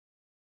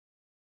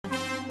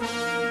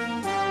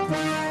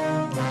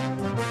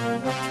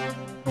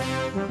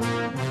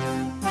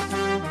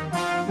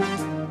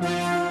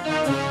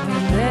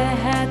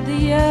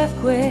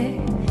earthquake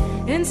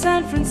in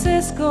San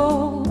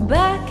Francisco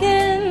back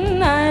in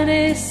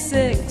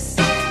 '96.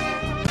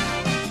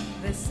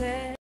 They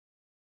said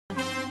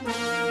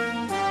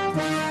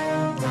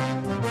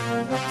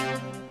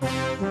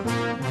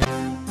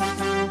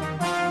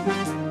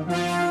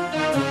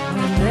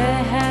when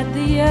they had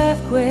the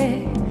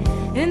earthquake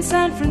in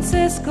San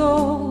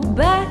Francisco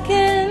back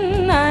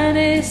in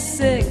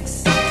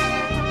 '96,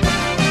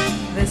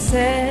 they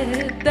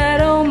said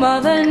that old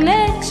Mother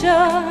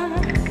Nature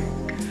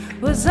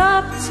was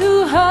up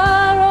to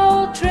her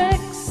old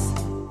tricks.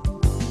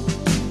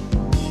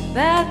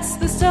 That's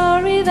the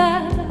story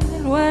that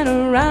went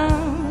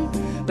around,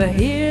 but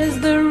here's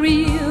the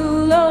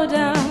real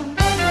lowdown.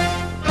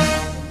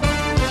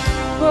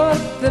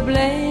 Put the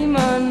blame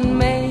on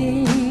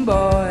Mame,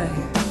 boy.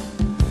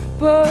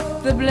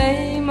 Put the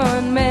blame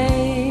on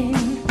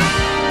Mame.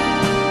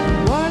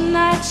 One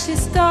night she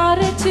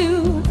started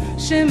to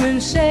shimmer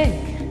and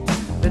shake,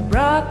 that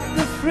brought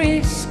the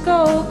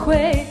Frisco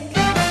quake.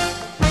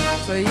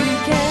 So you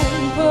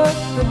can put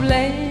the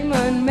blame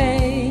on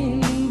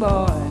Mame,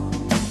 boy.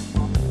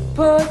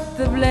 Put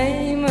the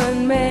blame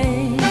on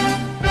Mame.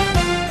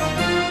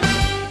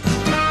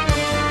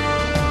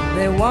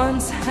 They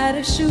once had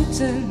a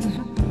shooting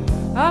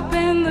up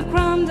in the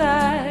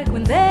Klondike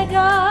when they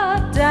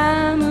got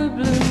diamond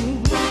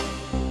blue.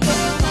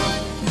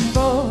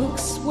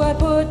 Folks were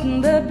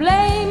putting the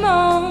blame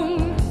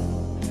on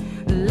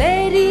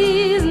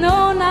ladies,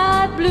 no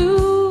night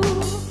blue.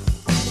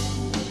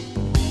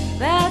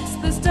 That's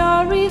the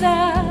story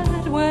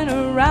that went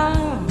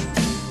around,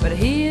 but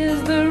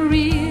here's the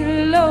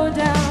real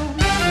lowdown.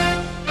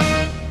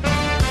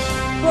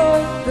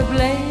 Put the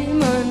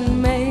blame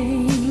on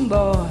Mame,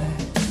 boy.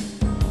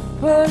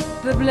 Put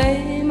the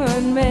blame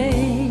on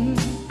Mame.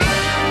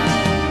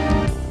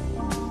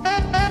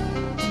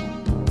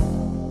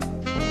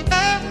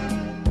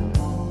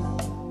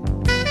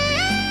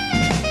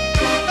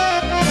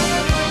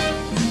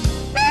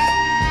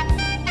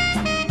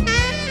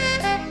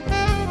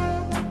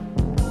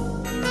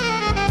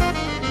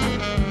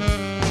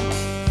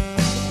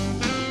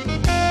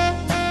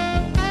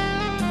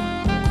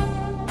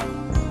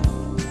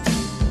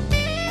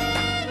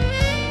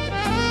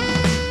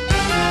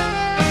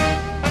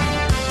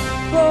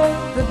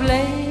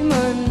 Blame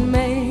on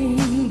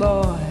Mame,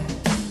 boy.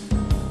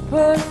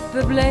 Put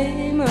the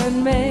blame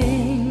on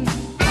Mame.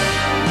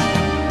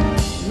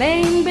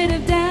 Main bit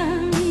of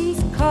dance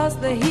caused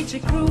the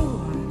heat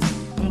crew.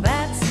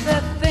 That's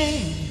the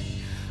thing,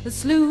 the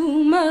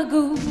slew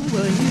magoo.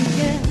 Well, you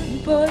can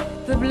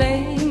put the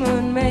blame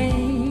on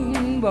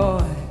Mame,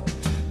 boy.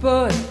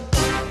 Put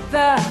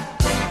the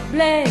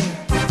blame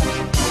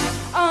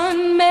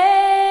on Mame.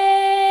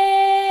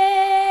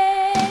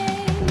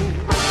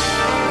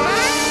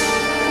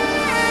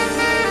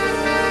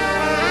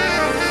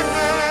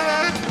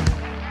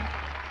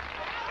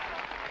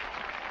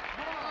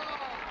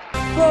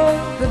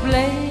 Put the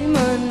blame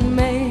on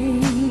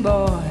Mame,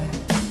 boy.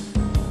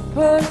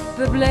 Put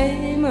the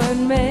blame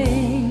on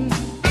Mame.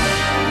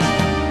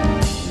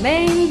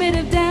 Main bit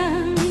of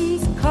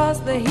dance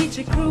caused the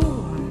heat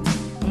crew.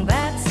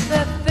 That's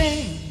the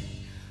thing,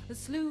 the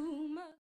slew.